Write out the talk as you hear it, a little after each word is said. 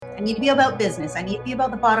I need to be about business. I need to be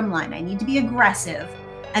about the bottom line. I need to be aggressive,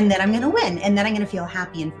 and then I'm going to win, and then I'm going to feel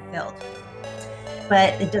happy and fulfilled.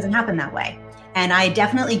 But it doesn't happen that way. And I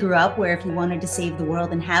definitely grew up where if you wanted to save the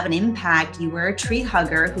world and have an impact, you were a tree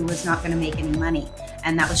hugger who was not going to make any money.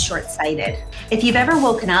 And that was short-sighted. If you've ever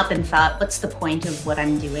woken up and thought, what's the point of what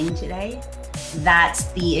I'm doing today? That's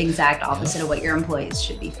the exact opposite of what your employees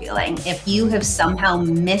should be feeling. If you have somehow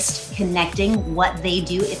missed connecting what they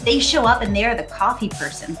do, if they show up and they're the coffee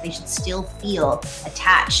person, they should still feel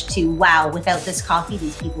attached to, wow, without this coffee,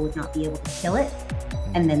 these people would not be able to kill it.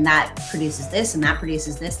 And then that produces this and that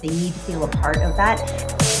produces this. They need to feel a part of that.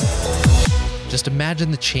 Just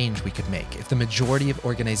imagine the change we could make if the majority of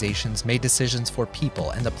organizations made decisions for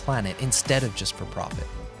people and the planet instead of just for profit.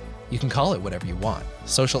 You can call it whatever you want: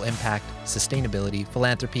 social impact, sustainability,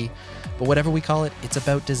 philanthropy, but whatever we call it, it's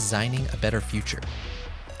about designing a better future.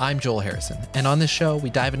 I'm Joel Harrison, and on this show, we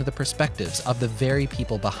dive into the perspectives of the very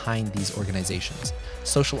people behind these organizations: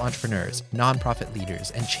 social entrepreneurs, nonprofit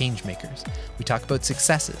leaders, and change makers. We talk about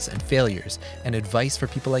successes and failures and advice for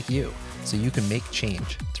people like you, so you can make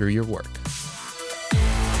change through your work.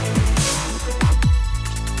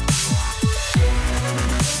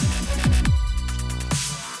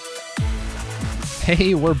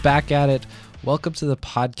 Hey, we're back at it. Welcome to the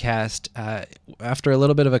podcast. After a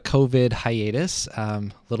little bit of a COVID hiatus,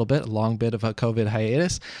 a long bit of a COVID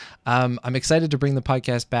hiatus, I'm excited to bring the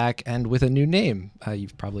podcast back and with a new name.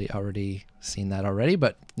 You've probably already seen that already,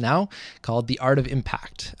 but now called The Art of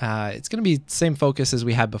Impact. It's going to be the same focus as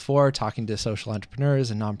we had before, talking to social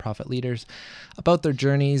entrepreneurs and nonprofit leaders about their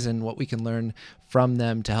journeys and what we can learn from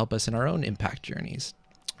them to help us in our own impact journeys.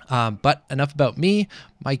 But enough about me.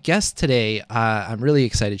 My guest today, I'm really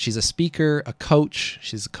excited. She's a speaker, a coach.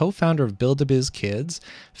 She's a co-founder of Biz Kids,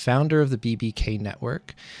 founder of the BBK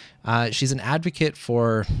Network. She's an advocate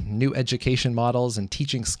for new education models and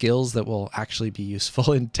teaching skills that will actually be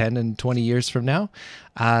useful in 10 and 20 years from now.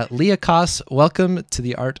 Leah Coss, welcome to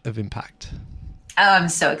The Art of Impact. Oh, I'm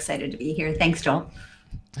so excited to be here. Thanks, Joel.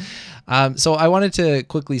 So I wanted to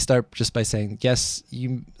quickly start just by saying, yes,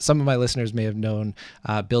 some of my listeners may have known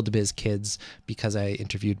Biz Kids because I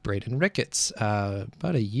interviewed Braden Ricketts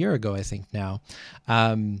about a year ago, I think now.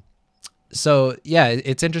 So yeah,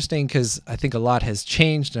 it's interesting because I think a lot has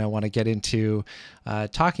changed, and I want to get into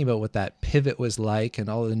talking about what that pivot was like and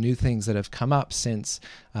all of the new things that have come up since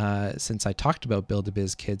I talked about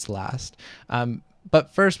Biz Kids last.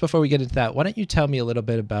 But first, before we get into that, why don't you tell me a little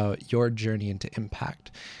bit about your journey into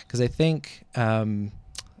impact? Because I think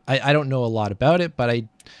I don't know a lot about it, but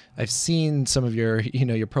I've seen some of your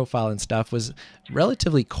profile and stuff was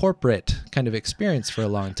relatively corporate kind of experience for a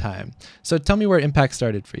long time. So tell me where impact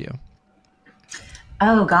started for you.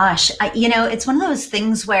 Oh gosh, it's one of those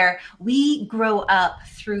things where we grow up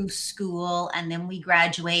through school and then we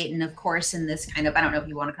graduate. And of course, in this kind of, I don't know if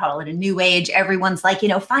you want to call it a new age, everyone's like,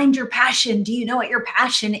 find your passion. Do you know what your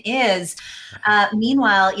passion is?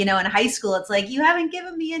 Meanwhile, in high school, it's like, you haven't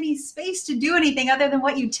given me any space to do anything other than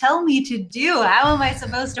what you tell me to do. How am I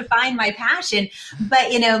supposed to find my passion?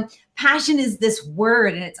 But, passion is this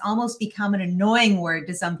word, and it's almost become an annoying word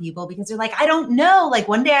to some people because they're like, I don't know. Like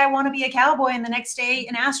one day I want to be a cowboy and the next day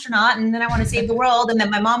an astronaut, and then I want to save the world. And then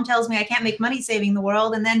my mom tells me I can't make money saving the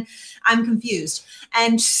world. And then I'm confused.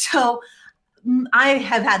 And so I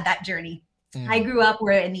have had that journey. I grew up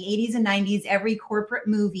where in the 80s and 90s, every corporate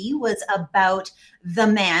movie was about the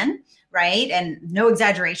man, right? And no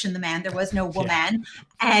exaggeration, the man, there was no woman. Yeah.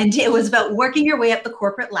 And it was about working your way up the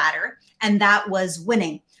corporate ladder. And that was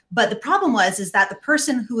winning. But the problem is that the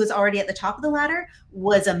person who was already at the top of the ladder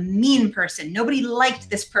was a mean person. Nobody liked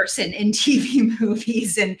this person in TV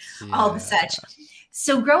movies and all the such.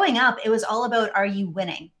 So growing up, it was all about, are you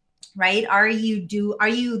winning, right? Are you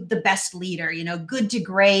the best leader, Good to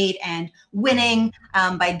Great and Winning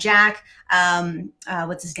by Jack.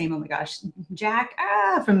 What's his name? Oh my gosh. Jack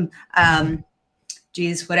from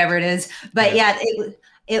whatever it is. But yeah,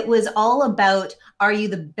 it was all about, are you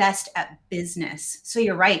the best at business? So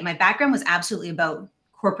you're right. My background was absolutely about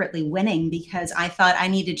corporately winning because I thought I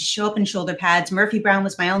needed to show up in shoulder pads. Murphy Brown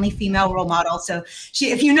was my only female role model. So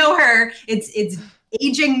she, if you know her, it's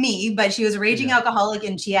aging me, but she was a raging alcoholic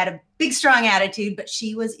and she had a big, strong attitude, but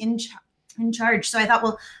she was in charge. So I thought,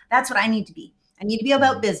 well, that's what I need to be. I need to be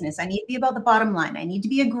about business. I need to be about the bottom line. I need to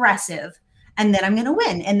be aggressive, and then I'm going to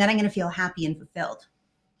win. And then I'm going to feel happy and fulfilled.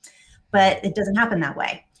 But it doesn't happen that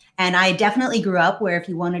way. And I definitely grew up where if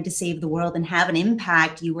you wanted to save the world and have an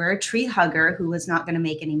impact, you were a tree hugger who was not going to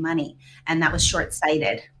make any money. And that was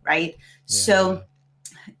short-sighted, right? Yeah. So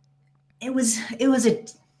it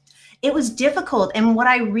was difficult. And what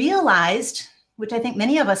I realized, which I think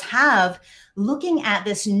many of us have, looking at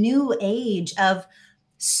this new age of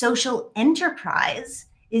social enterprise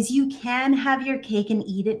is you can have your cake and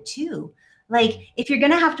eat it too. Like if you're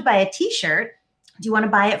going to have to buy a t-shirt, do you want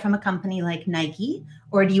to buy it from a company like Nike,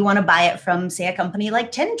 or do you want to buy it from, say, a company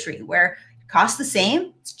like Tentree, where it costs the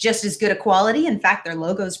same, it's just as good a quality. In fact, their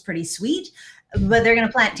logo is pretty sweet, but they're going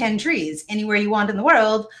to plant 10 trees anywhere you want in the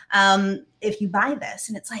world if you buy this.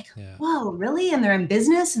 And it's like, Yeah. whoa, really? And they're in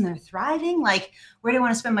business and they're thriving. Like, where do I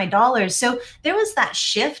want to spend my dollars? So there was that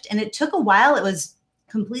shift, and it took a while. It was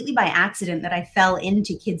completely by accident that I fell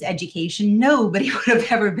into kids education. Nobody would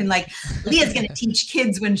have ever been like, Leah's going to teach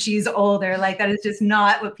kids when she's older. Like, that is just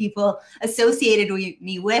not what people associated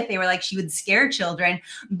me with. They were like, she would scare children.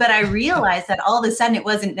 But I realized that all of a sudden it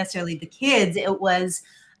wasn't necessarily the kids. It was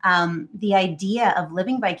the idea of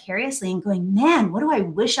living vicariously and going, man, what do I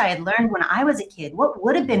wish I had learned when I was a kid? What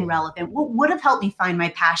would have been relevant? What would have helped me find my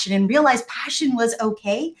passion and realize passion was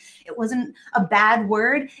okay? It wasn't a bad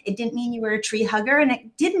word. It didn't mean you were a tree hugger. And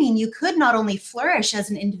it did mean you could not only flourish as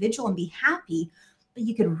an individual and be happy, but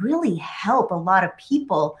you could really help a lot of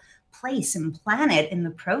people, place, and planet in the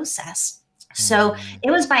process. So it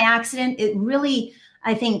was by accident. It really,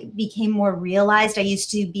 I think, became more realized. I used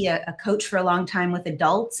to be a coach for a long time with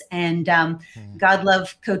adults, and God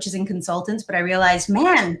love coaches and consultants, but I realized,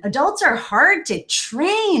 man, adults are hard to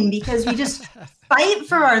train because we just fight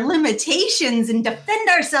for our limitations and defend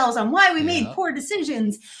ourselves on why we made poor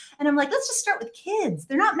decisions. And I'm like, let's just start with kids.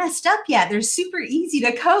 They're not messed up yet. They're super easy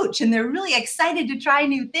to coach, and they're really excited to try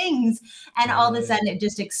new things. And all of a sudden it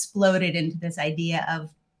just exploded into this idea of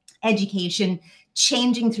education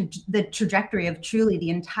changing the trajectory of truly the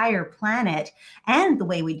entire planet and the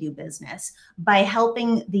way we do business by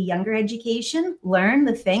helping the younger education learn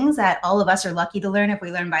the things that all of us are lucky to learn if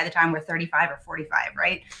we learn by the time we're 35 or 45,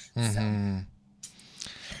 right? Mm-hmm.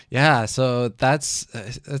 Yeah, so that's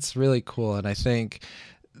really cool. And I think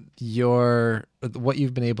what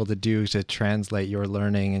you've been able to do to translate your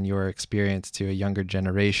learning and your experience to a younger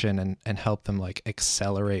generation and help them like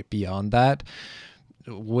accelerate beyond that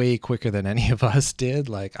way quicker than any of us did.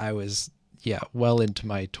 Like I was, well into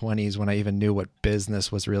my 20s when I even knew what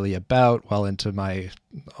business was really about, well into my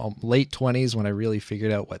late 20s when I really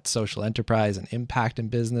figured out what social enterprise and impact in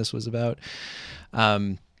business was about.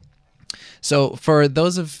 So for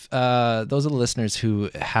those of the listeners who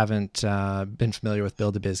haven't been familiar with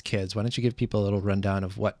Build a Biz Kids, why don't you give people a little rundown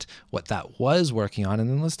of what that was working on, and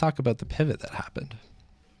then let's talk about the pivot that happened.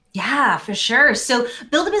 Yeah, for sure. So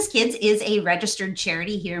Build a Biz Kids is a registered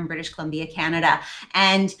charity here in British Columbia, Canada.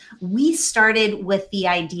 And we started with the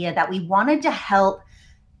idea that we wanted to help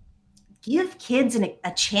give kids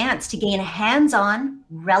a chance to gain a hands-on,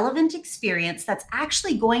 relevant experience that's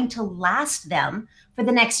actually going to last them for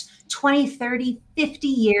the next 20, 30, 50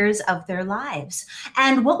 years of their lives.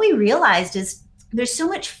 And what we realized is there's so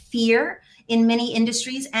much fear in many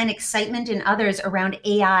industries and excitement in others around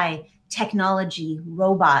AI, technology,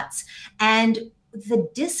 robots. And the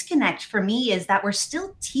disconnect for me is that we're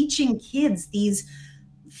still teaching kids these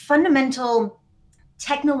fundamental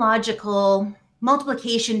technological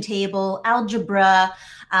multiplication table, algebra,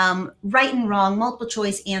 right and wrong, multiple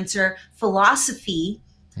choice answer, philosophy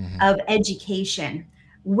of education,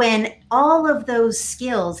 when all of those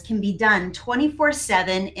skills can be done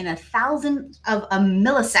 24/7 in 1,000th of a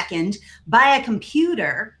millisecond by a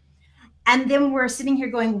computer. And then we're sitting here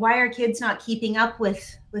going, why are kids not keeping up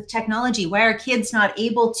with technology? Why are kids not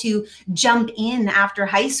able to jump in after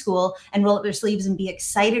high school and roll up their sleeves and be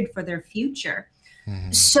excited for their future?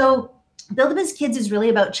 So Build a Biz Kids is really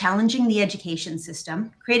about challenging the education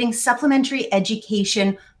system, creating supplementary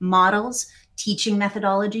education models, teaching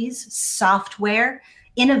methodologies, software,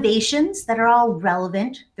 innovations that are all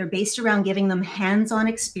relevant. They're based around giving them hands-on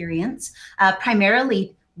experience.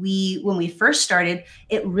 Primarily, when we first started,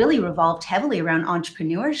 it really revolved heavily around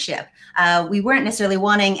entrepreneurship. We weren't necessarily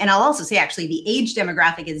wanting, and I'll also say actually the age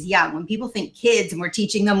demographic is young. When people think kids and we're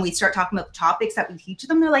teaching them, we start talking about the topics that we teach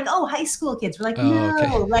them, they're like, oh, high school kids. We're like,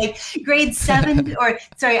 like grade 7 or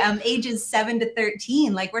sorry, ages 7 to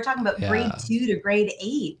 13. Like we're talking about grade 2 to grade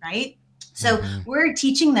 8, right? So we're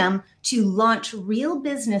teaching them to launch real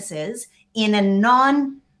businesses in a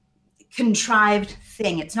non-contrived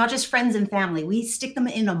thing. It's not just friends and family. We stick them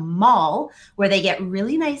in a mall where they get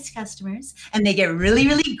really nice customers and they get really,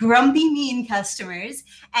 really grumpy, mean customers.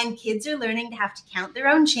 And kids are learning to have to count their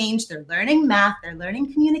own change. They're learning math. They're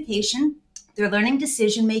learning communication. They're learning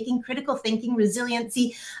decision-making, critical thinking,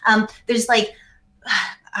 resiliency. There's like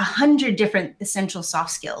 100 different essential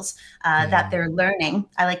soft skills that they're learning.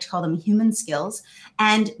 I like to call them human skills.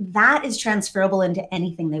 And that is transferable into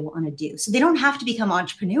anything they want to do. So they don't have to become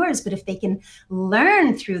entrepreneurs, but if they can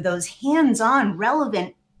learn through those hands-on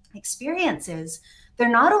relevant experiences, they're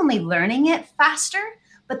not only learning it faster,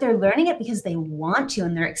 but they're learning it because they want to,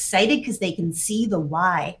 and they're excited because they can see the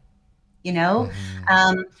why.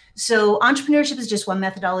 So entrepreneurship is just one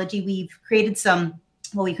methodology. We've created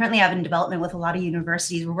we currently have in development with a lot of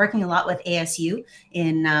universities. We're working a lot with ASU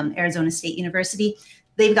in Arizona State University.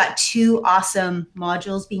 They've got 2 awesome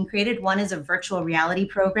modules being created. One is a virtual reality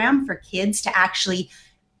program for kids to actually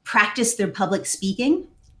practice their public speaking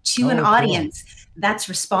to an audience that's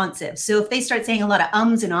responsive. So if they start saying a lot of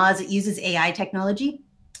ums and ahs, it uses AI technology.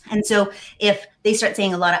 And so if they start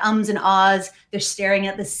saying a lot of ums and ahs, they're staring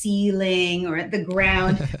at the ceiling or at the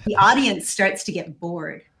ground, the audience starts to get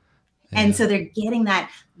bored. And so they're getting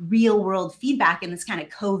that real world feedback in this kind of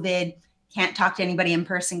COVID, can't talk to anybody in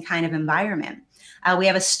person kind of environment. We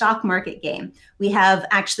have a stock market game. We have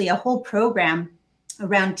actually a whole program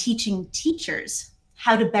around teaching teachers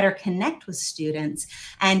how to better connect with students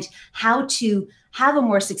and how to have a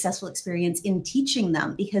more successful experience in teaching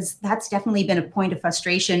them, because that's definitely been a point of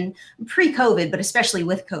frustration pre-COVID, but especially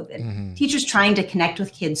with COVID. Teachers trying to connect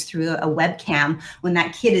with kids through a webcam when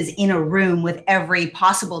that kid is in a room with every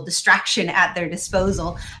possible distraction at their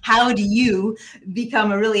disposal. How do you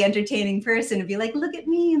become a really entertaining person and be like, look at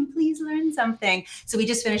me and please learn something? So we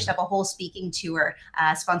just finished up a whole speaking tour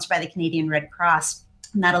sponsored by the Canadian Red Cross.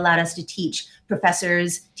 And that allowed us to teach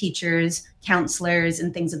professors, teachers, counselors,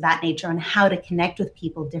 and things of that nature on how to connect with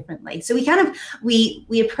people differently. So we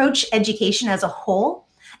approach education as a whole,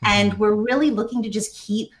 and we're really looking to just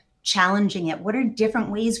keep challenging it. What are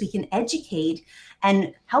different ways we can educate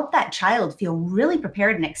and help that child feel really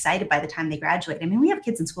prepared and excited by the time they graduate? I mean, we have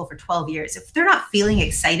kids in school for 12 years. If they're not feeling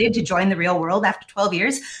excited to join the real world after 12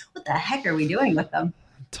 years, what the heck are we doing with them?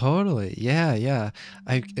 Totally. Yeah.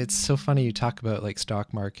 It's so funny you talk about like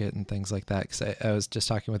stock market and things like that. Cause I was just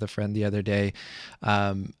talking with a friend the other day,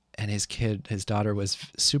 and his daughter was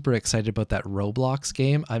super excited about that Roblox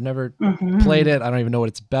game. I've never played it. I don't even know what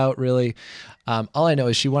it's about really. All I know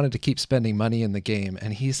is she wanted to keep spending money in the game.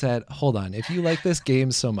 And he said, hold on, if you like this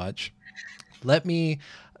game so much, we'll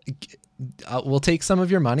take some of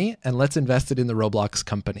your money and let's invest it in the Roblox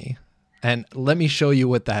company. And let me show you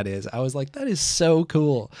what that is. I was like, that is so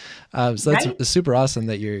cool. So that's super awesome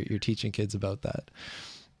that you're teaching kids about that.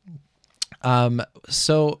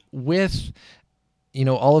 So with,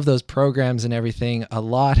 all of those programs and everything, a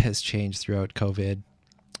lot has changed throughout COVID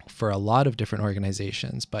for a lot of different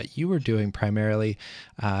organizations, but you were doing primarily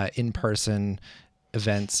in-person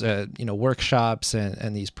events, workshops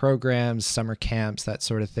and these programs, summer camps, that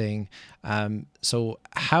sort of thing. So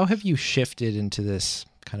how have you shifted into this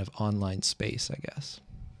kind of online space, I guess?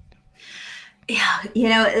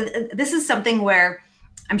 Yeah, this is something where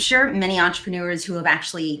I'm sure many entrepreneurs who have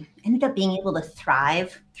actually ended up being able to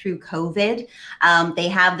thrive through COVID, they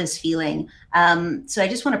have this feeling. So I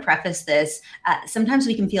just want to preface this. Sometimes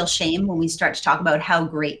we can feel shame when we start to talk about how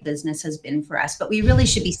great business has been for us, but we really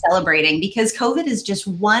should be celebrating, because COVID is just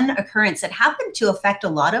one occurrence that happened to affect a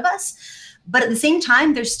lot of us. But at the same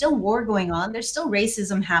time, there's still war going on. There's still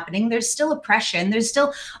racism happening. There's still oppression. There's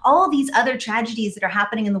still all these other tragedies that are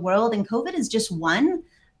happening in the world. And COVID is just one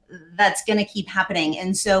that's going to keep happening.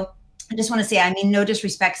 And so I just want to say, I mean, no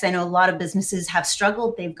disrespect, because I know a lot of businesses have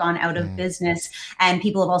struggled. They've gone out of business, and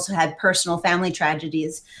people have also had personal family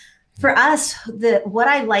tragedies. For us, what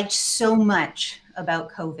I liked so much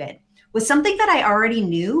about COVID was something that I already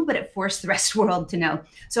knew, but it forced the rest of the world to know.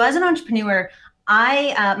 So as an entrepreneur,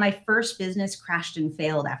 my first business crashed and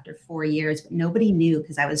failed after 4 years, but nobody knew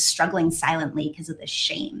because I was struggling silently because of the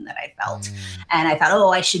shame that I felt. And I thought,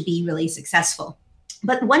 I should be really successful.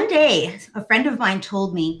 But one day, a friend of mine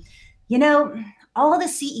told me, all the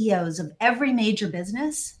CEOs of every major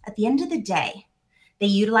business, at the end of the day, they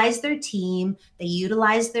utilize their team, they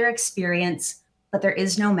utilize their experience, but there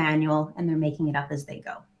is no manual, and they're making it up as they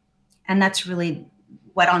go. And that's really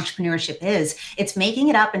what entrepreneurship is. It's making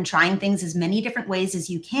it up and trying things as many different ways as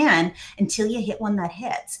you can until you hit one that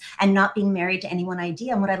hits, and not being married to any one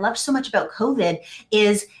idea. And what I loved so much about COVID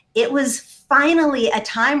is it was finally a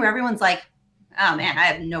time where everyone's like, oh man, I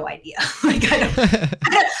have no idea. Like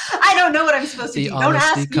I don't know what I'm supposed to do. Don't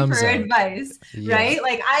ask me for advice, right?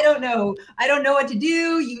 Like I don't know what to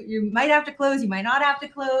do. You might have to close. You might not have to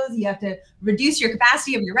close. You have to reduce your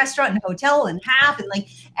capacity of your restaurant and hotel in half. And like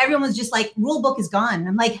everyone was just like, rule book is gone. And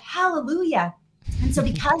I'm like, hallelujah. And so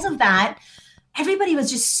because of that, everybody was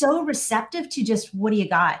just so receptive to just, what do you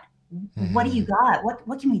got? What do you got?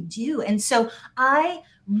 What can we do? And so I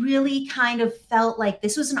really kind of felt like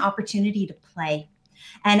this was an opportunity to play.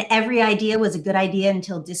 And every idea was a good idea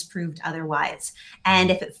until disproved otherwise.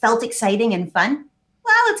 And if it felt exciting and fun,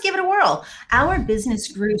 well, let's give it a whirl. Our business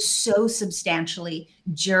grew so substantially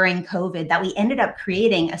during COVID that we ended up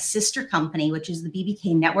creating a sister company, which is the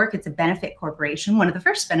BBK Network. It's a benefit corporation, one of the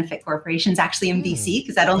first benefit corporations actually in BC,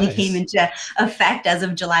 because that only came into effect as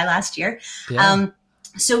of July last year. Yeah.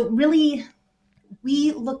 So really,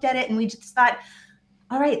 we looked at it and we just thought,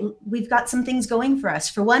 all right, we've got some things going for us.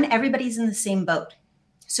 For one, everybody's in the same boat.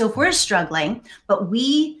 So if we're struggling, but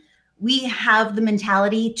we have the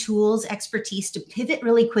mentality, tools, expertise to pivot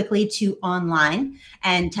really quickly to online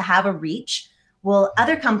and to have a reach. Well,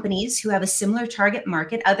 other companies who have a similar target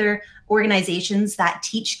market, other organizations that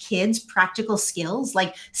teach kids practical skills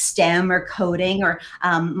like STEM or coding or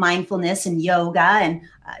mindfulness and yoga and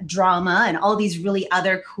drama and all these really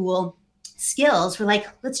other cool skills, we're like,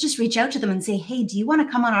 let's just reach out to them and say, hey, do you want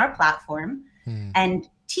to come on our platform and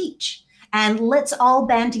teach? And let's all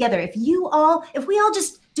band together. If we all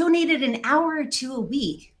just donated an hour or two a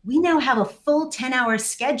week, we now have a full 10-hour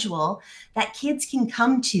schedule that kids can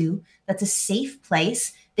come to. That's a safe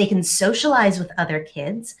place. They can socialize with other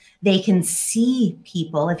kids. They can see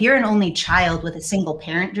people. If you're an only child with a single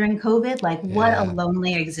parent during COVID, like what a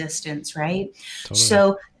lonely existence, right? Totally.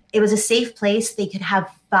 So it was a safe place. They could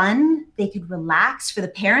have fun. They could relax. For the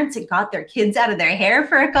parents, it got their kids out of their hair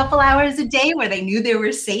for a couple hours a day where they knew they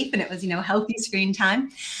were safe and it was, healthy screen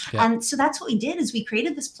time. Yeah. And so that's what we did is we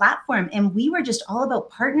created this platform and we were just all about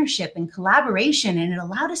partnership and collaboration. And it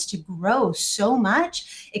allowed us to grow so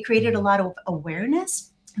much. It created a lot of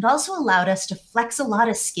awareness. It also allowed us to flex a lot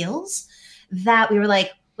of skills that we were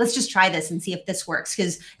like, let's just try this and see if this works.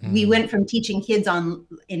 Because we went from teaching kids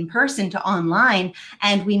in person to online,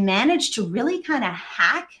 and we managed to really kind of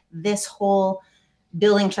hack this whole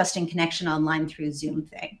building trust and connection online through Zoom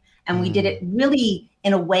thing. And we did it really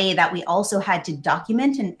in a way that we also had to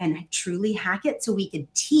document and truly hack it so we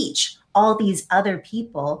could teach all these other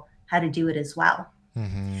people how to do it as well.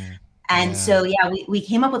 And so, we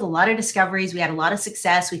came up with a lot of discoveries. We had a lot of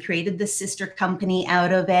success. We created this sister company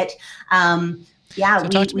out of it.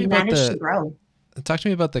 So we managed to grow. Talk to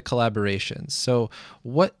me about the collaborations. So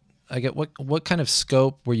what kind of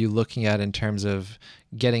scope were you looking at in terms of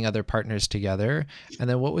getting other partners together? And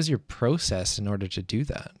then what was your process in order to do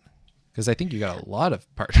that? Because I think you got a lot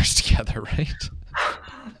of partners together, right?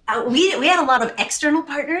 We had a lot of external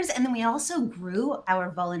partners, and then we also grew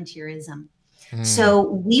our volunteerism. So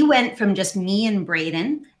we went from just me and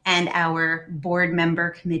Braden and our board member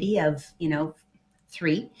committee of,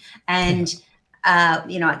 3 and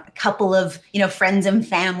a couple of, friends and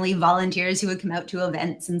family volunteers who would come out to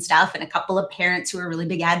events and stuff, and a couple of parents who are really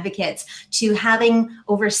big advocates, to having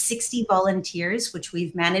over 60 volunteers, which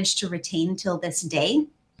we've managed to retain till this day.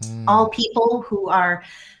 All people who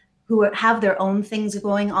have their own things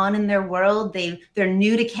going on in their world. They're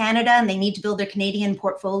new to Canada and they need to build their Canadian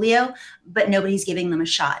portfolio, but nobody's giving them a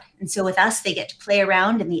shot. And so with us, they get to play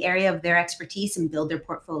around in the area of their expertise and build their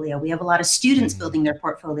portfolio. We have a lot of students building their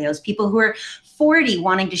portfolios, people who are 40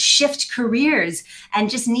 wanting to shift careers and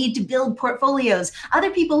just need to build portfolios. Other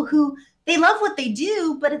people who they love what they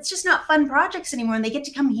do, but it's just not fun projects anymore. And they get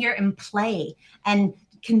to come here and play and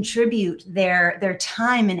contribute their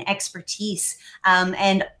time and expertise.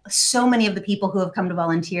 And so many of the people who have come to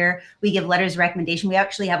volunteer, we give letters of recommendation. We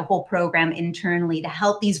actually have a whole program internally to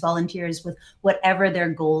help these volunteers with whatever their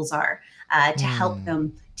goals are, to help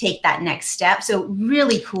them take that next step. So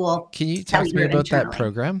really cool. Can you talk to me about that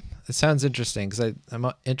program? It sounds interesting because I'm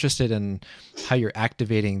interested in how you're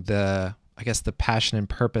activating the passion and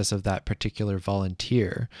purpose of that particular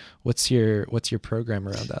volunteer. What's your program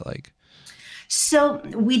around that like? So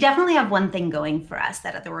we definitely have one thing going for us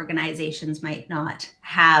that other organizations might not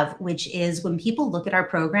have, which is when people look at our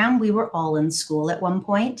program, we were all in school at one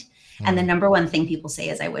point. And the number one thing people say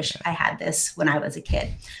is, I wish I had this when I was a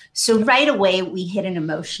kid. So right away, we hit an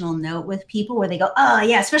emotional note with people where they go, oh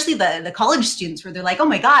yeah, especially the college students where they're like, oh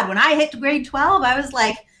my God, when I hit grade 12, I was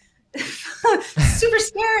like, super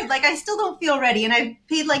scared. Like I still don't feel ready. And I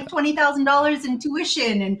paid like $20,000 in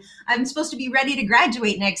tuition and I'm supposed to be ready to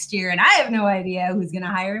graduate next year. And I have no idea who's going to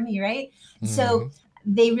hire me. Right. So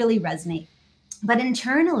they really resonate. But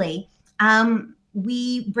internally,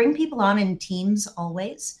 we bring people on in teams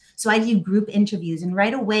always. So I do group interviews, and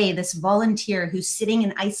right away, this volunteer who's sitting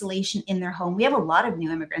in isolation in their home. We have a lot of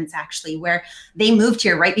new immigrants actually, where they moved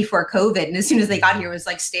here right before COVID. And as soon as they got here, it was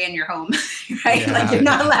like, stay in your home, right? Yeah, like you're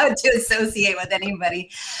not allowed to associate with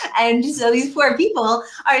anybody. And so these poor people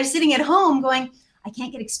are sitting at home going, I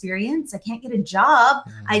can't get experience. I can't get a job.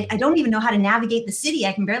 I don't even know how to navigate the city.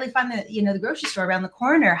 I can barely find the grocery store around the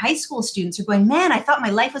corner. High school students are going, man, I thought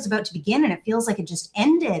my life was about to begin and it feels like it just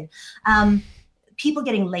ended. People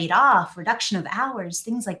getting laid off, reduction of hours,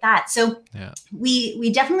 things like that. So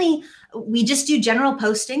we just do general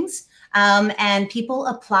postings, and people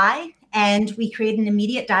apply, and we create an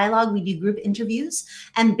immediate dialogue. We do group interviews.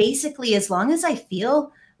 And basically, as long as I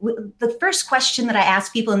feel, the first question that I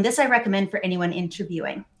ask people, and this I recommend for anyone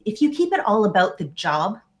interviewing, if you keep it all about the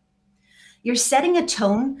job, you're setting a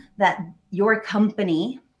tone that your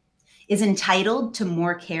company is entitled to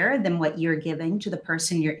more care than what you're giving to the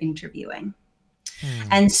person you're interviewing.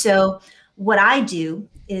 And so what I do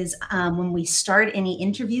is when we start any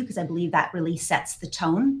interview, because I believe that really sets the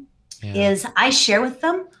tone, is I share with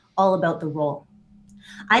them all about the role.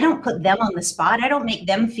 I don't put them on the spot. I don't make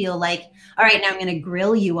them feel like, all right, now I'm going to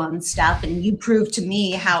grill you on stuff and you prove to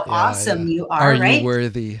me how awesome you are, right? Are you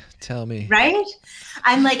worthy? Tell me. Right?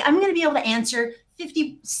 I'm like, I'm going to be able to answer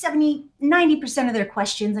 50, 70, 90% of their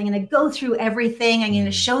questions. I'm going to go through everything. I'm going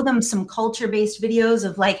to show them some culture-based videos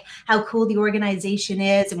of like how cool the organization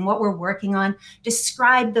is and what we're working on.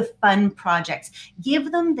 Describe the fun projects.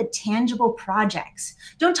 Give them the tangible projects.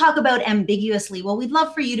 Don't talk about ambiguously, well, we'd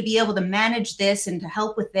love for you to be able to manage this and to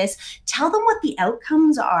help with this. Tell them what the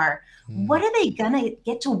outcomes are. What are they going to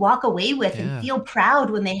get to walk away with and feel proud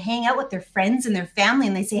when they hang out with their friends and their family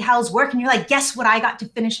and they say, how's work? And you're like, guess what I got to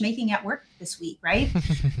finish making at work this week, right?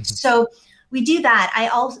 So we do that.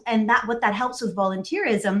 What that helps with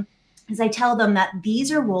volunteerism is I tell them that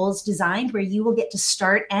these are roles designed where you will get to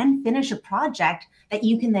start and finish a project that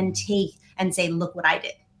you can then take and say, look what I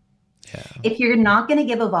did. If you're not going to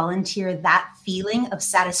give a volunteer that feeling of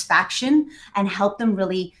satisfaction and help them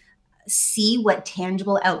really see what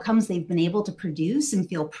tangible outcomes they've been able to produce and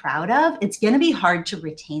feel proud of, it's going to be hard to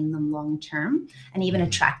retain them long term and even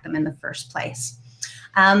attract them in the first place.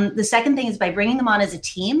 The second thing is by bringing them on as a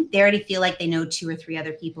team, they already feel like they know 2 or 3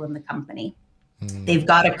 other people in the company. They've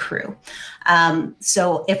got a crew.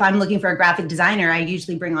 So if I'm looking for a graphic designer, I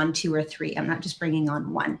usually bring on 2 or 3. I'm not just bringing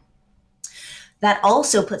on 1. That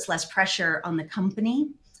also puts less pressure on the company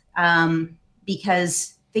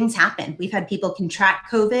because things happen. We've had people contract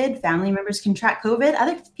COVID, family members contract COVID,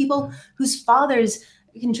 other people whose fathers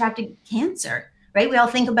contracted cancer, right? We all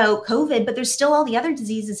think about COVID, but there's still all the other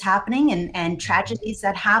diseases happening and tragedies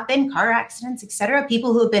that happen, car accidents, et cetera.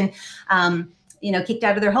 People who have been, kicked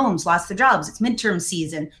out of their homes, lost their jobs. It's midterm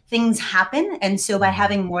season. Things happen. And so by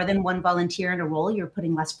having more than 1 volunteer in a role, you're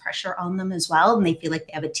putting less pressure on them as well. And they feel like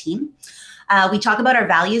they have a team. We talk about our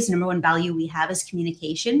values. Number 1 value we have is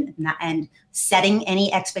communication and setting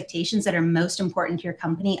any expectations that are most important to your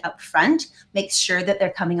company up front. Make sure that they're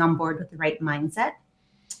coming on board with the right mindset.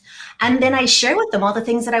 And then I share with them all the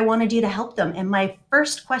things that I want to do to help them. And my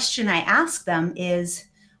first question I ask them is,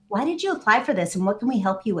 why did you apply for this? And what can we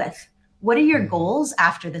help you with? What are your goals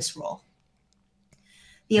after this role?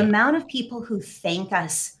 The amount of people who thank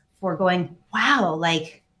us for going, wow,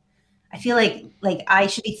 I feel like I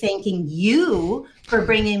should be thanking you for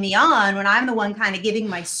bringing me on when I'm the one kind of giving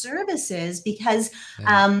my services, because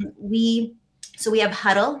we have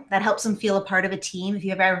Huddle that helps them feel a part of a team. If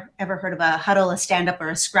you've ever heard of a Huddle, a stand-up, or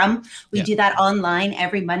a Scrum, we do that online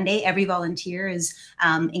every Monday. Every volunteer is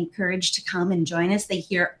encouraged to come and join us. They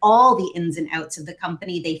hear all the ins and outs of the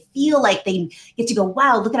company. They feel like they get to go,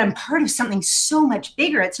 wow, look at, I'm part of something so much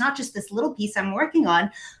bigger. It's not just this little piece I'm working on.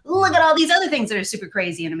 Look at all these other things that are super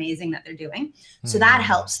crazy and amazing that they're doing. So that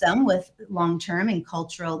helps them with long-term and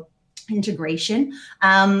cultural integration.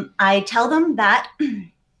 I tell them that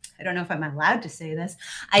I don't know if I'm allowed to say this.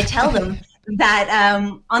 I tell them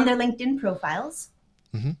that on their LinkedIn profiles,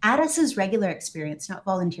 add us as regular experience, not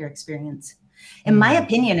volunteer experience. In my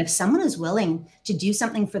opinion, if someone is willing to do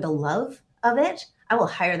something for the love of it, I will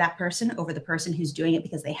hire that person over the person who's doing it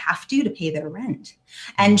because they have to pay their rent.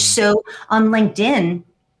 And so on LinkedIn,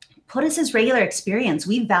 put us as regular experience.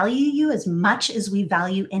 We value you as much as we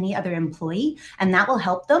value any other employee. And that will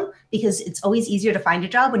help them because it's always easier to find a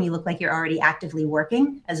job when you look like you're already actively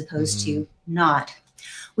working as opposed to not.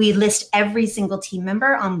 We list every single team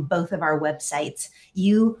member on both of our websites.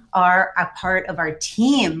 You are a part of our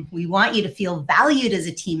team. We want you to feel valued as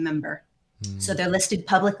a team member. So they're listed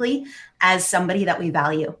publicly as somebody that we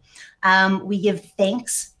value. We give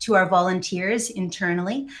thanks to our volunteers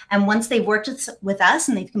internally. And once they've worked with us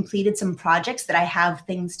and they've completed some projects that I have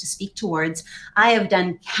things to speak towards, I have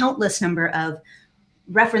done countless number of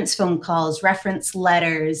reference phone calls, reference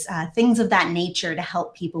letters, things of that nature to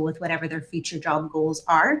help people with whatever their future job goals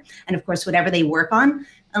are. And of course, whatever they work on,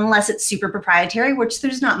 unless it's super proprietary, which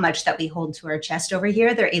there's not much that we hold to our chest over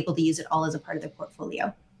here, they're able to use it all as a part of their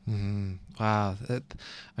portfolio. Mm-hmm. Wow.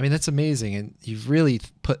 That's amazing. And you've really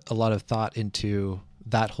put a lot of thought into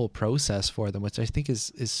that whole process for them, which I think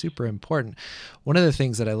is super important. One of the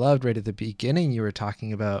things that I loved right at the beginning, you were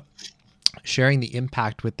talking about sharing the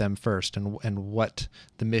impact with them first and what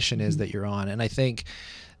the mission is that you're on. And I think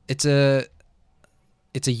it's a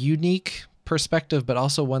unique perspective, but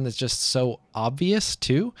also one that's just so obvious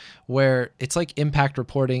too, where it's like impact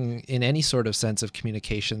reporting in any sort of sense of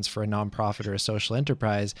communications for a nonprofit or a social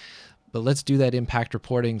enterprise. But let's do that impact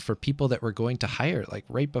reporting for people that we're going to hire, like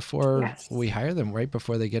right before we hire them, right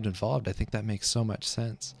before they get involved. I think that makes so much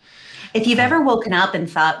sense. If you've ever woken up and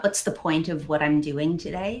thought, what's the point of what I'm doing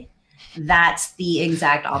today? That's the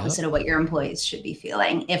exact opposite of what your employees should be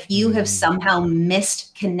feeling. If you have somehow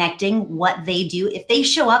missed connecting what they do, if they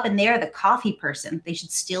show up and they're the coffee person, they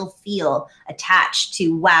should still feel attached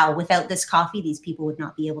to, wow, without this coffee, these people would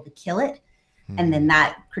not be able to kill it. And then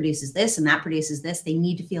that produces this and that produces this. They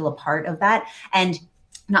need to feel a part of that. And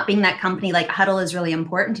not being that company, like Huddle is really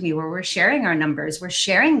important to me, where we're sharing our numbers, we're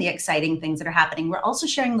sharing the exciting things that are happening. We're also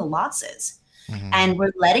sharing the losses. And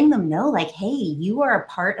we're letting them know, like, hey, you are a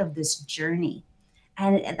part of this journey.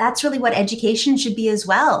 And that's really what education should be as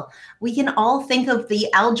well. We can all think of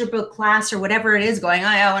the algebra class or whatever it is going, oh,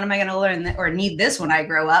 yeah, when am I going to learn or need this when I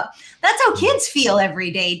grow up? That's how kids feel every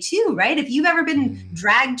day too, right? If you've ever been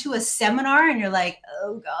dragged to a seminar and you're like,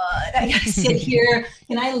 oh God, I got to sit here.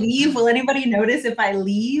 Can I leave? Will anybody notice if I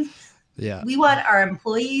leave? Yeah. We want our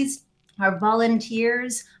employees, our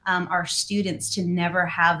volunteers, our students to never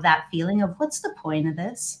have that feeling of, what's the point of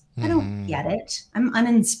this? I don't get it. I'm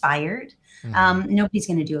uninspired. Nobody's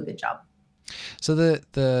going to do a good job. So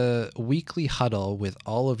the weekly huddle with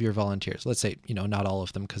all of your volunteers, let's say, not all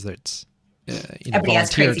of them, because it's everybody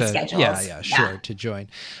has crazy schedules. Sure, to join.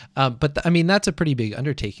 But that's a pretty big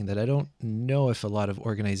undertaking that I don't know if a lot of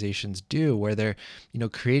organizations do, where they're,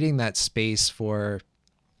 creating that space for,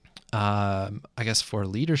 I guess, for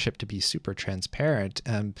leadership to be super transparent.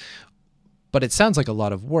 But it sounds like a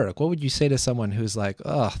lot of work. What would you say to someone who's like,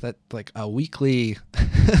 oh, that like a weekly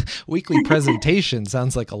presentation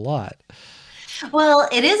sounds like a lot? Well,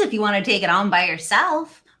 it is if you want to take it on by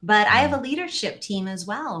yourself, but I have a leadership team as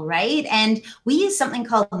well, right? And we use something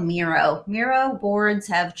called Miro. Miro boards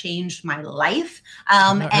have changed my life.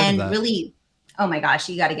 And really, oh my gosh,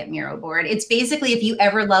 you got to get Miro board. It's basically, if you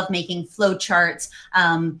ever love making flow charts,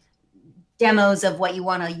 demos of what you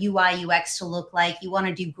want a UI UX to look like. You want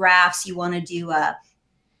to do graphs. You want to do like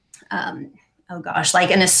an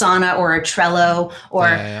Asana or a Trello or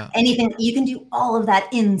anything. You can do all of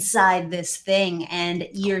that inside this thing, and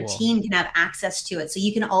your team can have access to it. So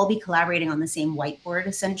you can all be collaborating on the same whiteboard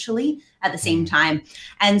essentially at the same time.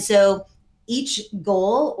 And so each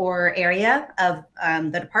goal or area of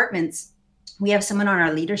the departments, we have someone on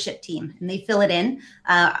our leadership team and they fill it in.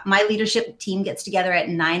 My leadership team gets together at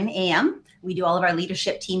 9 a.m. We do all of our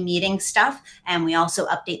leadership team meeting stuff, and we also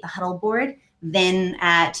update the huddle board. Then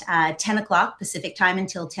at 10 o'clock Pacific time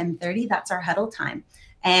until 10:30, that's our huddle time.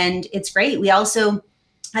 And it's great.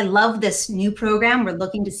 I love this new program. We're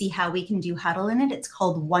looking to see how we can do huddle in it. It's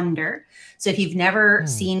called Wonder. So if you've never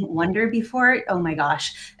seen Wonder before, oh my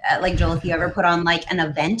gosh, like Joel, if you ever put on like an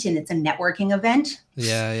event and it's a networking event,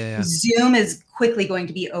 Zoom is quickly going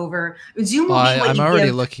to be over. Zoom will be what I'm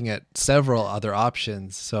already looking at several other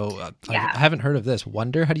options. So I haven't heard of this.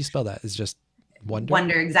 Wonder, how do you spell that? It's just Wonder?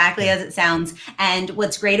 Wonder, exactly as it sounds. And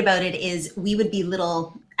what's great about it is we would be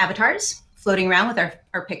little avatars floating around with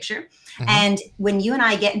our picture. And when you and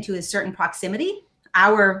I get into a certain proximity,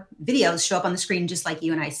 our videos show up on the screen just like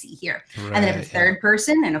you and I see here. Right, and then if a third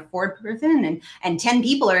person and a fourth person and 10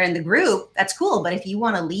 people are in the group, that's cool. But if you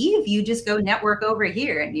want to leave, you just go network over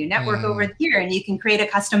here and you network over here, and you can create a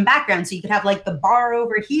custom background. So you could have like the bar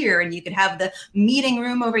over here, and you could have the meeting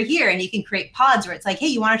room over here, and you can create pods where it's like, hey,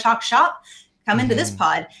 you want to talk shop? Come into this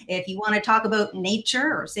pod. If you want to talk about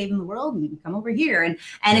nature or saving the world, you can come over here.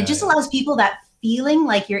 And it just allows people that feeling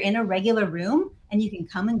like you're in a regular room, and you can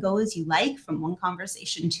come and go as you like from one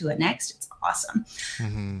conversation to the next. It's awesome.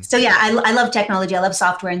 So yeah, I love technology. I love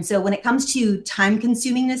software. And so when it comes to time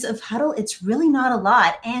consumingness of huddle, it's really not a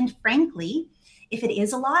lot. And frankly, if it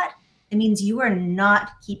is a lot, it means you are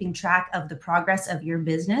not keeping track of the progress of your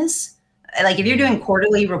business. Like if you're doing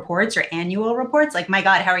quarterly reports or annual reports, like, my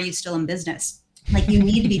God, how are you still in business? Like, you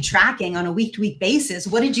need to be tracking on a week-to-week basis.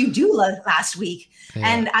 What did you do last week?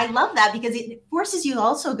 And I love that because it forces you to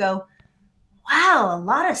also go, wow, a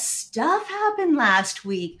lot of stuff happened last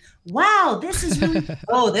week. Wow, this is really,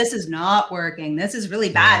 oh, this is not working. This is really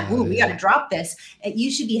bad. Ooh, Yeah, we got yeah. to drop this.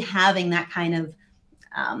 You should be having that kind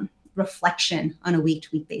of reflection on a week to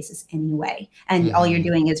week basis anyway. And all you're Mm-hmm.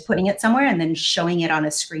 doing is putting it somewhere and then showing it on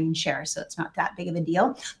a screen share. So it's not that big of a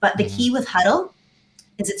deal. But the Mm-hmm. key with Huddle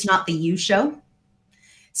is it's not the you show.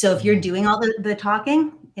 So if you're Mm-hmm. doing all the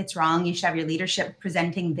talking, it's wrong. You should have your leadership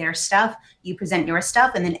presenting their stuff. You present your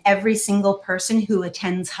stuff. And then every single person who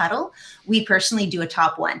attends Huddle, we personally do a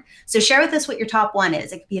top one. So share with us what your top one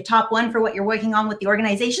is. It could be a top one for what you're working on with the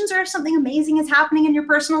organizations, or if something amazing is happening in your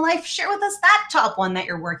personal life, share with us that top one that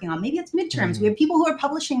you're working on. Maybe it's midterms. We Mm-hmm. have people who are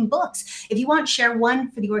publishing books. If you want, share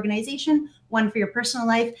one for the organization, one for your personal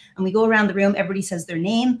life, and we go around the room. Everybody says their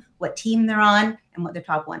name, what team they're on, and what their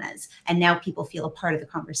top one is. And now people feel a part of the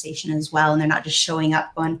conversation as well. And they're not just showing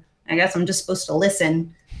up going, I guess I'm just supposed to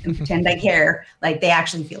listen and pretend I care. Like, they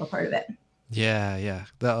actually feel a part of it. Yeah, yeah.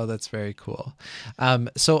 Oh, that's very cool.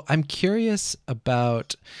 So I'm curious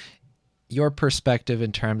about your perspective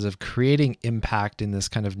in terms of creating impact in this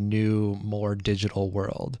kind of new, more digital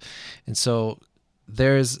world. And so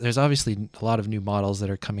there's obviously a lot of new models that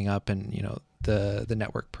are coming up, and the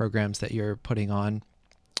network programs that you're putting on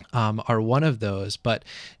are one of those. But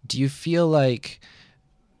do you feel like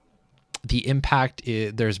the impact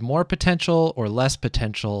there's more potential or less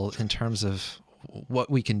potential in terms of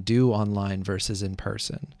what we can do online versus in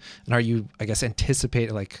person? And are you, I guess,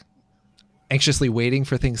 anxiously waiting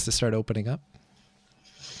for things to start opening up?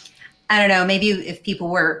 I don't know, maybe if people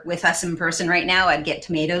were with us in person right now, I'd get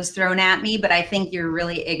tomatoes thrown at me, but I think you're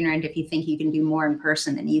really ignorant if you think you can do more in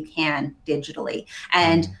person than you can digitally.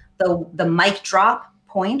 And Mm. the mic drop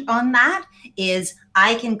point on that is,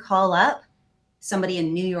 I can call up somebody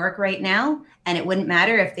in New York right now, and it wouldn't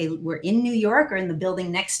matter if they were in New York or in the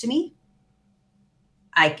building next to me.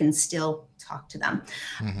 I can still talk to them.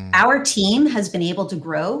 Mm-hmm. Our team has been able to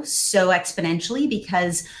grow so exponentially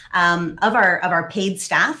because of our paid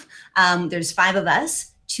staff. There's 5 of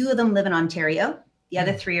us. 2 of them live in Ontario. The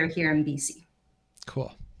other 3 are here in BC.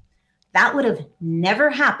 Cool. That would have never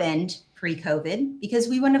happened pre-COVID because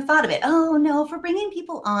we wouldn't have thought of it. Oh no, if we're bringing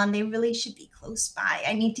people on, they really should be close by.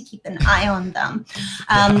 I need to keep an eye on them.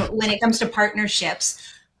 Yeah. When it comes to partnerships,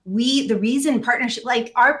 the reason partnership,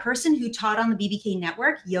 like our person who taught on the BBK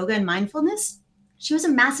Network, yoga and mindfulness, she was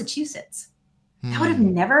in Massachusetts. That would have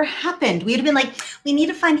Mm. never happened. We'd have been like, we need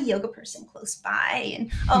to find a yoga person close by.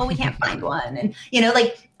 And, oh, we can't find one. And,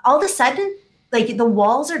 like all of a sudden, like the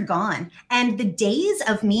walls are gone. And the days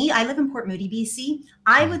of me, I live in Port Moody, BC.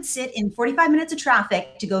 I would sit in 45 minutes of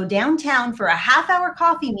traffic to go downtown for a half-hour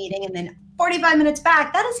coffee meeting and then 45 minutes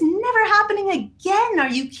back. That is never happening again. Are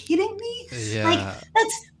you kidding me? Like, Yeah.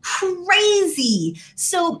 that's crazy.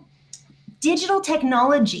 So digital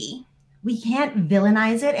technology, we can't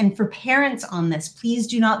villainize it. And for parents on this, please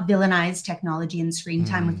do not villainize technology and screen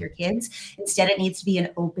time with your kids. Instead, it needs to be an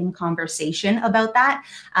open conversation about that.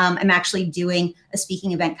 I'm actually doing a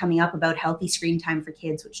speaking event coming up about healthy screen time for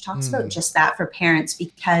kids, which talks about just that for parents,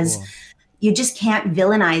 because Cool. you just can't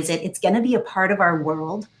villainize it. It's going to be a part of our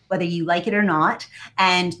world, whether you like it or not.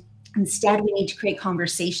 And instead, we need to create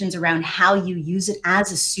conversations around how you use it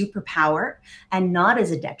as a superpower and not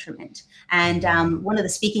as a detriment. And one of the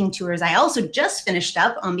speaking tours I also just finished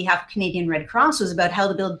up on behalf of Canadian Red Cross was about how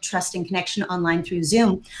to build trust and connection online through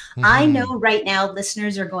Zoom. Mm-hmm. I know right now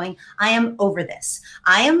listeners are going, I am over this.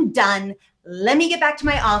 I am done. Let me get back to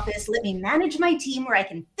my office. Let me manage my team where I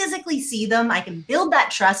can physically see them. I can build that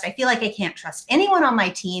trust. I feel like I can't trust anyone on my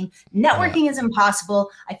team. Networking is impossible.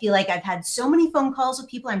 I feel like I've had so many phone calls with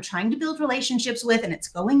people I'm trying to build relationships with, and it's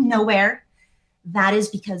going nowhere. That is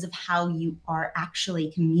because of how you are actually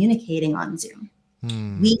communicating on Zoom.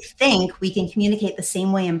 We think we can communicate the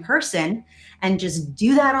same way in person and just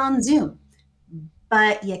do that on Zoom,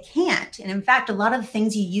 but you can't. And in fact, a lot of the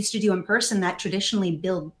things you used to do in person that traditionally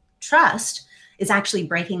build trust is actually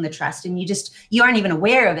breaking the trust. And you aren't even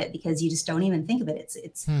aware of it because you just don't even think of it.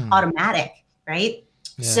 It's automatic, right?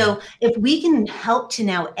 Yeah. So if we can help to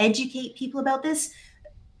now educate people about this,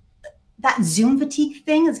 that Zoom fatigue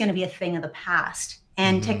thing is going to be a thing of the past.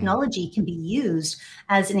 And technology can be used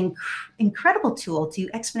as an incredible tool to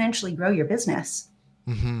exponentially grow your business.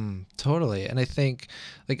 Mm-hmm. Totally. And I think,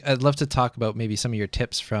 like, I'd love to talk about maybe some of your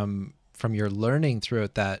tips from your learning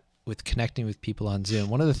throughout that with connecting with people on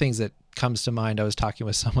Zoom. One of the things that comes to mind, I was talking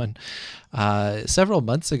with someone several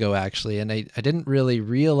months ago, actually, and I didn't really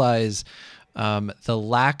realize the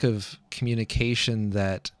lack of communication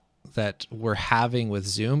that that we're having with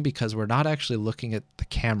Zoom because we're not actually looking at the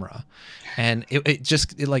camera. And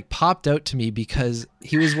it like popped out to me because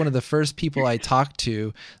he was one of the first people I talked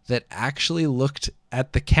to that actually looked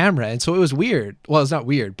at the camera. And so it was weird. Well, it's not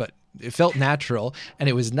weird, but it felt natural and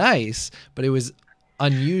it was nice, but it was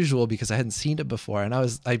unusual because I hadn't seen it before. And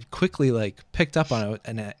I quickly like picked up on it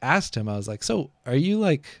and I asked him, I was like, so are you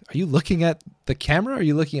looking at the camera? Or are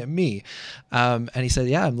you looking at me? And he said,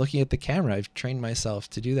 yeah, I'm looking at the camera. I've trained myself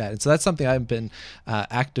to do that. And so that's something I've been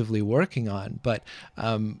actively working on. But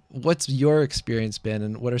what's your experience been,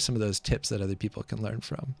 and what are some of those tips that other people can learn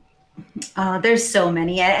from? There's so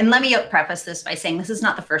many. And let me preface this by saying this is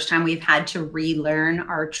not the first time we've had to relearn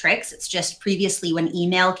our tricks. It's just previously when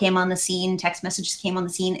email came on the scene, text messages came on the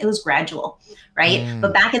scene, it was gradual, right?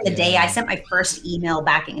 But back in the day, I sent my first email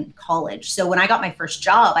back in college. So when I got my first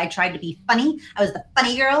job, I tried to be funny. I was the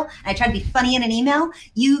funny girl. And I tried to be funny in an email.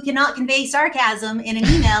 You cannot convey sarcasm in an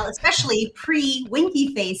email, especially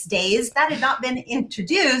pre-winky face days. That had not been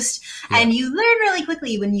introduced. Yeah. And you learn really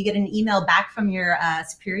quickly when you get an email back from your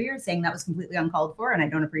superior saying that was completely uncalled for and I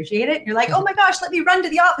don't appreciate it. You're like, oh my gosh, let me run to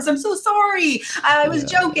the office. I'm so sorry. I was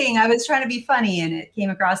joking. I was trying to be funny and it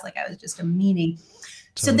came across like I was just a meanie. Totally.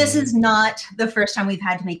 So this is not the first time we've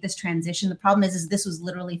had to make this transition. The problem is this was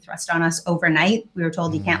literally thrust on us overnight. We were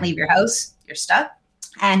told you can't leave your house, you're stuck.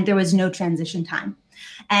 And there was no transition time.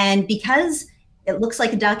 And because it looks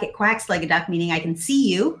like a duck, it quacks like a duck, meaning I can see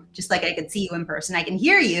you just like I could see you in person. I can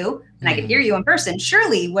hear you and I can hear you in person.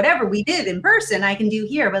 Surely whatever we did in person, I can do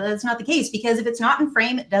here, but that's not the case because if it's not in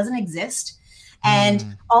frame, it doesn't exist.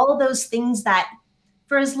 And all of those things that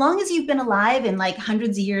for as long as you've been alive and like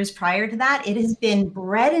hundreds of years prior to that, it has been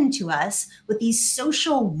bred into us with these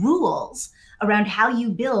social rules around how you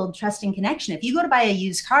build trust and connection. If you go to buy a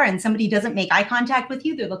used car and somebody doesn't make eye contact with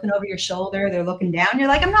you, they're looking over your shoulder, they're looking down, you're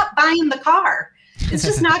like, I'm not buying the car. It's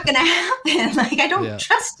just not going to happen. Like, I don't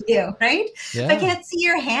trust you, right? Yeah. If I can't see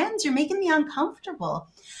your hands, you're making me uncomfortable.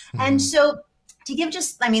 And so to give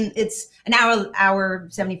just, I mean, it's an hour,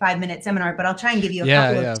 75-minute seminar, but I'll try and give you a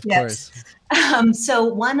couple of tips. So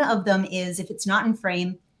one of them is if it's not in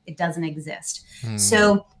frame, it doesn't exist.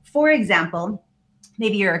 So for example,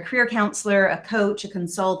 maybe you're a career counselor, a coach, a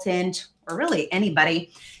consultant, or really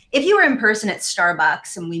anybody. If you were in person at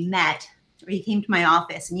Starbucks and we met, or you came to my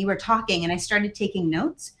office and you were talking and I started taking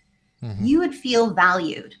notes, you would feel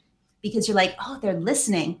valued because you're like, oh, they're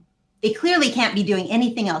listening. They clearly can't be doing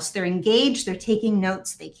anything else. They're engaged, they're taking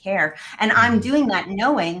notes, they care. And I'm doing that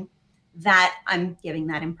knowing that I'm giving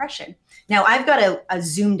that impression. Now I've got a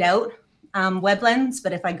zoomed out web lens,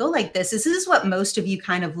 but if I go like this is what most of you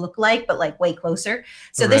kind of look like, but like way closer.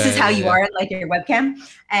 So this is how you are like your webcam.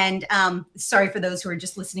 And sorry for those who are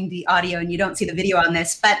just listening to the audio and you don't see the video on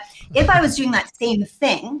this, but if I was doing that same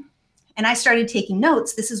thing and I started taking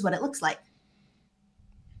notes, this is what it looks like.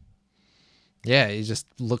 Yeah, it just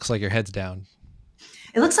looks like your head's down.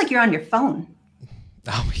 It looks like you're on your phone.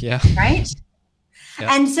 Oh, yeah. Right?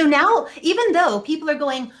 Yeah. And so now, even though people are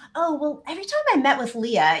going, oh, well, every time I met with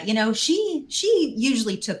Leah, you know, she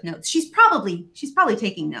usually took notes. She's probably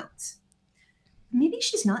taking notes. Maybe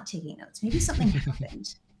she's not taking notes. Maybe something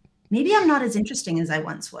happened. Maybe I'm not as interesting as I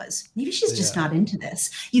once was. Maybe she's just not into this.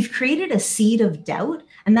 You've created a seed of doubt,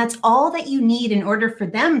 and that's all that you need in order for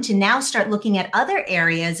them to now start looking at other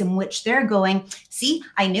areas in which they're going, see,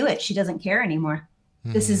 I knew it. She doesn't care anymore.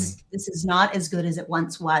 This is not as good as it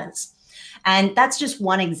once was. And that's just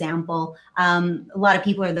one example. A lot of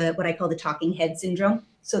people are what I call the talking head syndrome.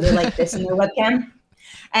 So they're like this in their webcam.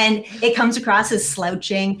 And it comes across as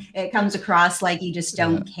slouching. It comes across like you just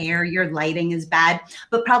don't care. Your lighting is bad.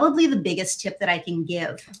 But probably the biggest tip that I can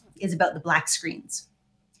give is about the black screens.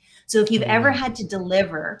 So if you've ever had to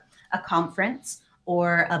deliver a conference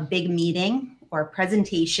or a big meeting or a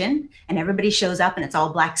presentation and everybody shows up and it's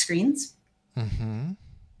all black screens,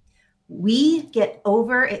 we get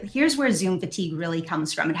over it. Here's where Zoom fatigue really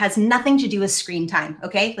comes from. It has nothing to do with screen time.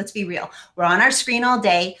 Okay. Let's be real. We're on our screen all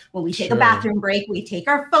day. When we take a bathroom break, we take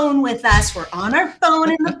our phone with us. We're on our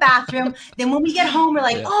phone in the bathroom. Then when we get home, we're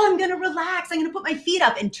like, oh, I'm going to relax. I'm going to put my feet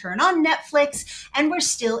up and turn on Netflix. And we're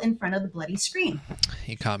still in front of the bloody screen.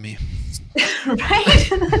 You caught me.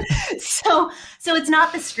 Right. So it's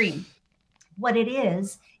not the screen. What it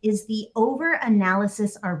is the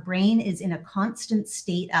over-analysis our brain is in a constant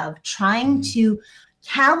state of trying to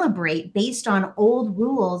calibrate based on old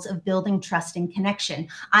rules of building trust and connection.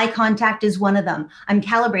 Eye contact is one of them. I'm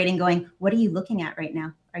calibrating going, what are you looking at right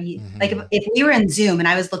now? Are you like, if we were in Zoom and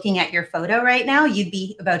I was looking at your photo right now, you'd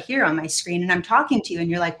be about here on my screen and I'm talking to you and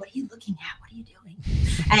you're like, what are you looking at? What are you doing?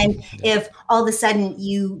 And if all of a sudden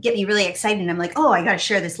you get me really excited and I'm like, oh, I got to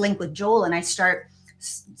share this link with Joel and I start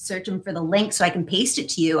searching for the link so I can paste it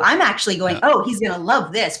to you. I'm actually going, oh, he's going to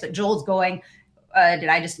love this. But Joel's going, did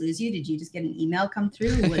I just lose you? Did you just get an email come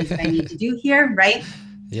through? What is it I need to do here? Right.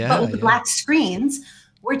 Yeah. But with the black screens,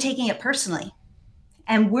 we're taking it personally.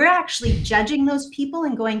 And we're actually judging those people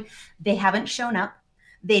and going, they haven't shown up.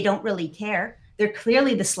 They don't really care. They're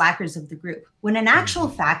clearly the slackers of the group. When in actual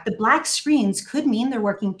fact, the black screens could mean they're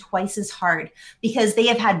working twice as hard because they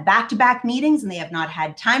have had back-to-back meetings and they have not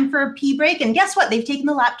had time for a pee break. And guess what? They've taken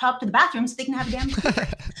the laptop to the bathroom so they can have a damn pee break.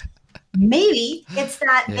 Maybe it's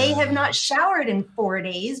that they have not showered in 4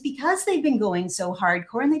 days because they've been going so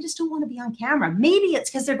hardcore and they just don't want to be on camera. Maybe it's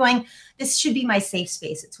because they're going, this should be my safe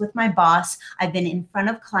space. It's with my boss. I've been in front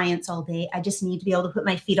of clients all day. I just need to be able to put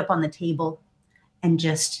my feet up on the table and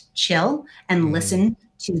just chill and listen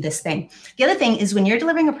to this thing. The other thing is when you're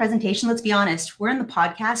delivering a presentation, let's be honest, we're in the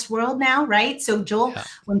podcast world now, right? So Joel,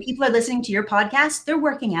 when people are listening to your podcast, they're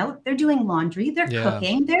working out, they're doing laundry, they're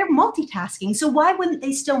cooking, they're multitasking. So why wouldn't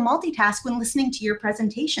they still multitask when listening to your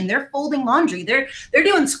presentation? They're folding laundry, they're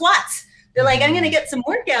doing squats. They're like, I'm going to get some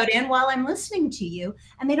workout in while I'm listening to you.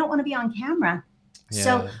 And they don't want to be on camera.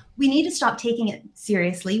 So we need to stop taking it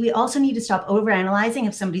seriously. We also need to stop overanalyzing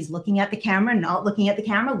if somebody's looking at the camera, not looking at the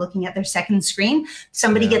camera, looking at their second screen.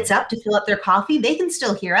 Somebody gets up to fill up their coffee. They can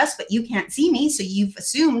still hear us, but you can't see me. So you've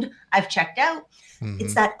assumed I've checked out.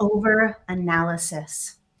 It's that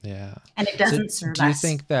over-analysis. Yeah. And it doesn't serve us. Do you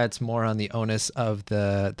think that's more on the onus of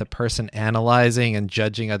the person analyzing and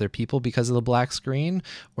judging other people because of the black screen?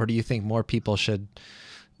 Or do you think more people should,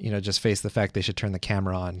 just face the fact they should turn the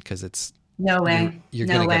camera on because it's, no way. You're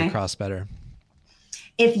going to get across better.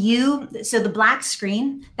 So the black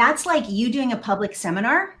screen, that's like you doing a public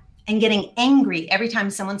seminar and getting angry every time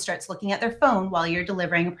someone starts looking at their phone while you're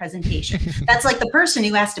delivering a presentation. That's like the person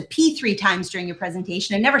who has to pee 3 times during your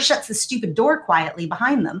presentation and never shuts the stupid door quietly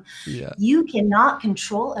behind them. Yeah. You cannot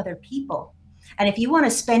control other people. And if you want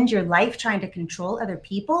to spend your life trying to control other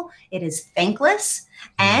people, it is thankless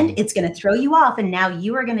and it's going to throw you off. And now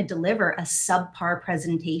you are going to deliver a subpar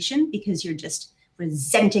presentation because you're just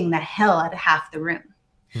resenting the hell out of half the room.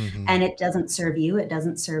 And it doesn't serve you. It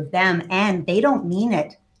doesn't serve them. And they don't mean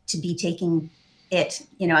it to be taking it,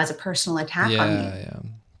 as a personal attack on you. Yeah.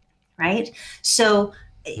 Right. So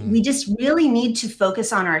we just really need to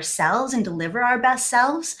focus on ourselves and deliver our best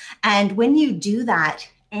selves. And when you do that,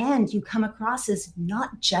 and you come across as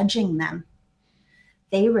not judging them,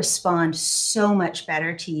 they respond so much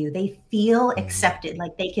better to you. They feel accepted,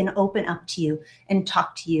 like they can open up to you and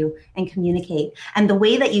talk to you and communicate. And the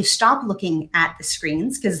way that you stop looking at the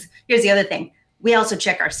screens, because here's the other thing, we also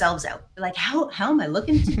check ourselves out. Like, how am I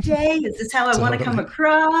looking today? Is this how I want to come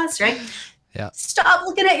across, right? Yeah. Stop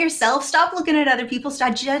looking at yourself. Stop looking at other people.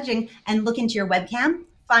 Stop judging and look into your webcam.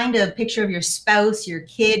 Find a picture of your spouse, your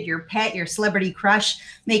kid, your pet, your celebrity crush,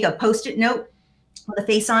 make a Post-it note with a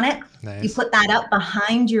face on it. Nice. You put that up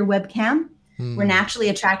behind your webcam. We're naturally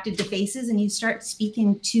attracted to faces and you start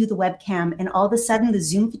speaking to the webcam and all of a sudden the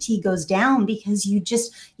Zoom fatigue goes down because you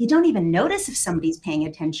don't even notice if somebody's paying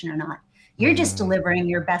attention or not. You're just delivering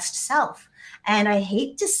your best self. And I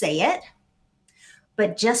hate to say it,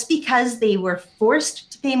 but just because they were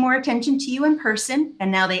forced to pay more attention to you in person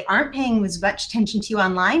and now they aren't paying as much attention to you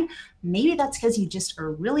online, maybe that's because you just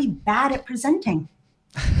are really bad at presenting.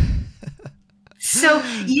 So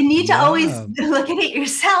you need to always look at it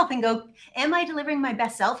yourself and go, am I delivering my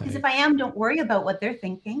best self? Because if I am, don't worry about what they're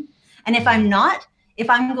thinking. And if I'm not, if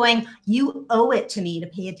I'm going, you owe it to me to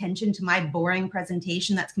pay attention to my boring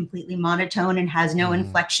presentation that's completely monotone and has no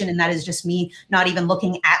inflection, and that is just me not even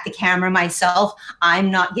looking at the camera myself, I'm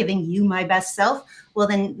not giving you my best self, well,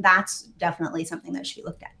 then that's definitely something that should be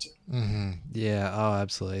looked at too. Yeah, oh,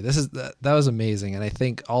 absolutely. That was amazing. And I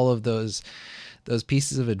think all of those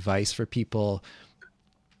pieces of advice for people,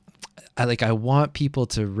 I want people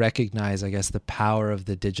to recognize, I guess, the power of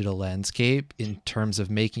the digital landscape in terms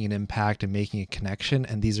of making an impact and making a connection.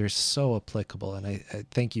 And these are so applicable. And I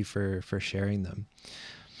thank you for sharing them.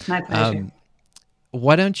 My pleasure.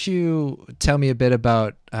 Why don't you tell me a bit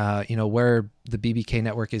about, where the BBK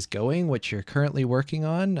Network is going, what you're currently working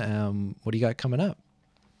on? What do you got coming up?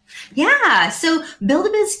 Yeah. So Build a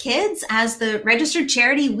Biz Kids, as the registered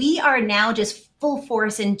charity, we are now just full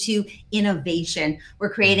force into innovation. We're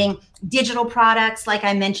creating digital products, like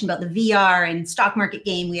I mentioned about the VR and stock market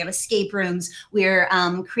game. We have escape rooms. We're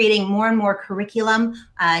creating more and more curriculum,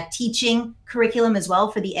 teaching curriculum as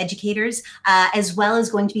well for the educators, as well as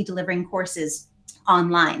going to be delivering courses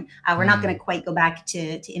online. We're not going to quite go back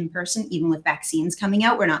to in-person, even with vaccines coming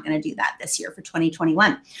out. We're not going to do that this year for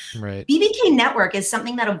 2021. Right. BBK Network is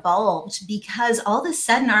something that evolved because all of a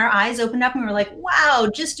sudden our eyes opened up and we were like, wow,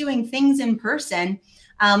 just doing things in person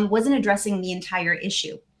wasn't addressing the entire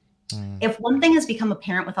issue. If one thing has become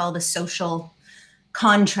apparent with all the social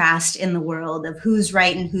contrast in the world of who's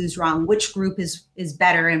right and who's wrong, which group is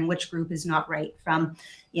better and which group is not right, from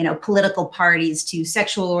political parties to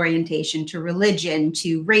sexual orientation to religion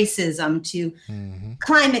to racism to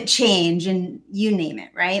climate change, and you name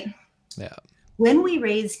it, right? Yeah. When we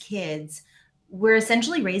raise kids, we're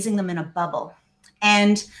essentially raising them in a bubble.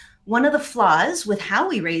 And one of the flaws with how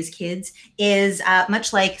we raise kids is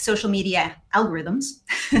much like social media algorithms,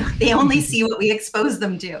 they only see what we expose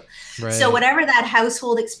them to. Right. So whatever that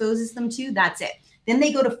household exposes them to, that's it. Then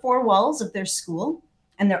they go to four walls of their school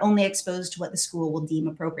and they're only exposed to what the school will deem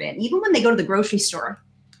appropriate. And even when they go to the grocery store,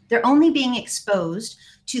 they're only being exposed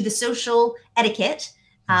to the social etiquette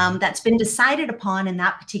that's been decided upon in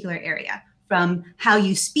that particular area, from how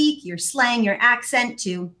you speak, your slang, your accent,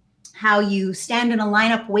 to how you stand in a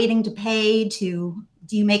lineup waiting to pay, to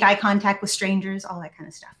do you make eye contact with strangers, all that kind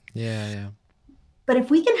of stuff. Yeah. But if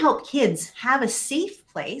we can help kids have a safe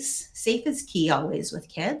place, safe is key always with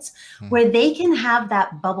kids, where they can have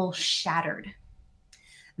that bubble shattered.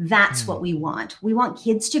 That's what we want. We want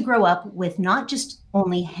kids to grow up with not just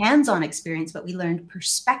only hands-on experience, but we learned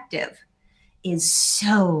perspective is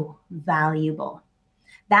so valuable.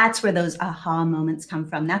 That's where those aha moments come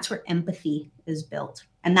from. That's where empathy is built.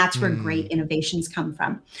 And that's where great innovations come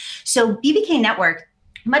from. So BBK Network,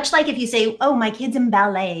 much like if you say, oh, my kid's in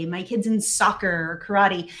ballet, my kid's in soccer or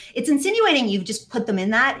karate, it's insinuating you've just put them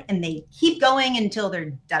in that and they keep going until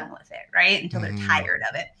they're done with it, right? Until they're tired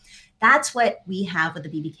of it. That's what we have with the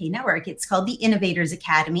BBK Network. It's called the Innovators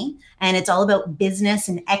Academy, and it's all about business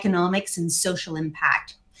and economics and social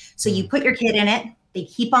impact. So you put your kid in it, they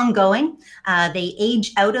keep on going. They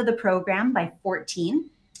age out of the program by 14.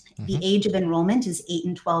 The age of enrollment is 8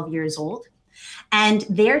 and 12 years old. And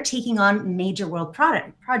they're taking on major world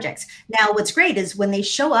projects. Now, what's great is when they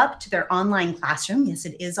show up to their online classroom, yes,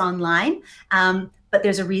 it is online, but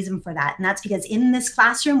there's a reason for that. And that's because in this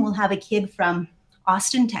classroom, we'll have a kid from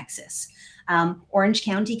Austin, Texas, Orange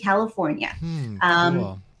County, California,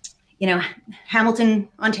 cool. Hamilton,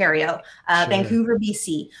 Ontario, Vancouver,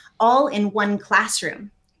 BC, all in one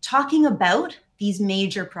classroom, talking about these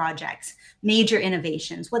major projects, major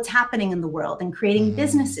innovations, what's happening in the world, and creating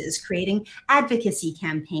businesses, creating advocacy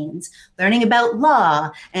campaigns, learning about law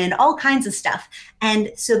and all kinds of stuff.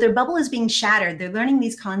 And so their bubble is being shattered. They're learning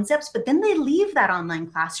these concepts, but then they leave that online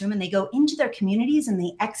classroom and they go into their communities and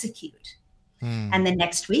they execute. And then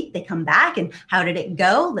next week they come back and how did it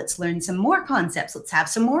go? Let's learn some more concepts. Let's have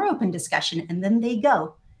some more open discussion. And then they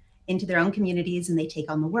go into their own communities and they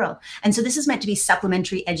take on the world. And so this is meant to be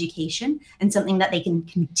supplementary education and something that they can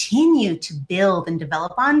continue to build and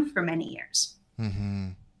develop on for many years.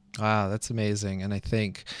 Wow, that's amazing. And I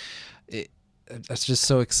think I'm just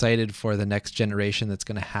so excited for the next generation that's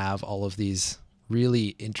going to have all of these really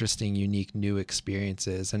interesting, unique, new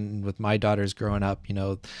experiences. And with my daughters growing up,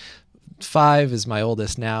 5 is my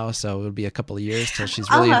oldest now, so it'll be a couple of years till she's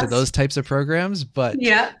really into those types of programs. But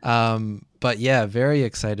yeah, very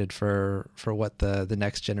excited for what the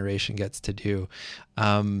next generation gets to do.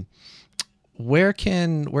 Where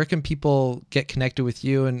can people get connected with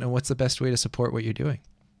you, and what's the best way to support what you're doing?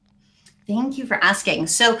 Thank you for asking.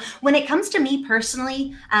 So when it comes to me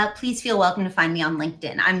personally, please feel welcome to find me on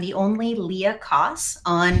LinkedIn. I'm the only Leah Coss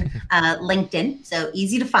on LinkedIn, so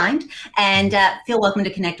easy to find. And feel welcome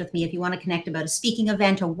to connect with me. If you want to connect about a speaking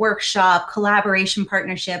event, a workshop, collaboration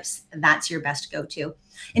partnerships, that's your best go-to.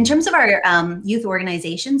 In terms of our youth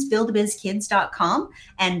organizations, buildabizkids.com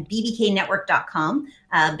and bbknetwork.com.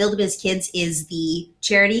 BuildABizKids is the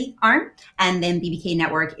charity arm, and then BBK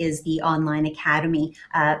Network is the online academy.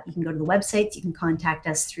 You can go to the websites, you can contact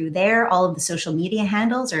us through there. All of the social media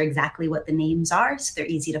handles are exactly what the names are, so they're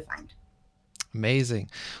easy to find. Amazing.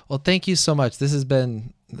 Well, thank you so much. This has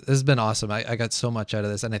been awesome. I got so much out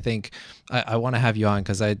of this, and I think I want to have you on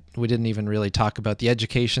because we didn't even really talk about the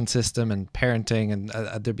education system and parenting, and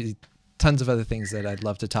there'd be tons of other things that I'd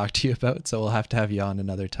love to talk to you about. So we'll have to have you on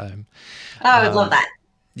another time. Oh, I would love that.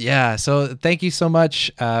 Yeah. So thank you so much.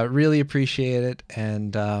 Really appreciate it,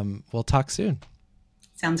 and we'll talk soon.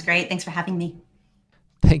 Sounds great. Thanks for having me.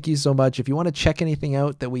 Thank you so much. If you want to check anything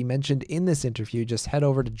out that we mentioned in this interview, just head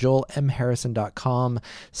over to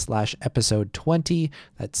joelmharrison.com/episode 20.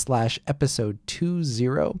 That's /episode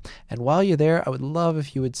 20. And while you're there, I would love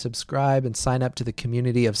if you would subscribe and sign up to the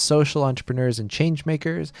community of social entrepreneurs and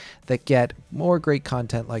changemakers that get more great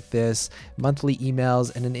content like this, monthly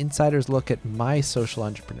emails, and an insider's look at my social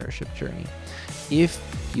entrepreneurship journey. If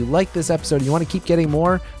you like this episode and you want to keep getting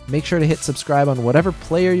more, make sure to hit subscribe on whatever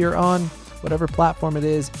player you're on. Whatever platform it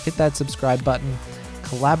is, hit that subscribe button,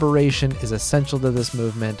 Collaboration is essential to this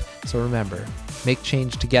movement. So remember, make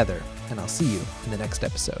change together, and I'll see you in the next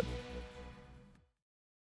episode.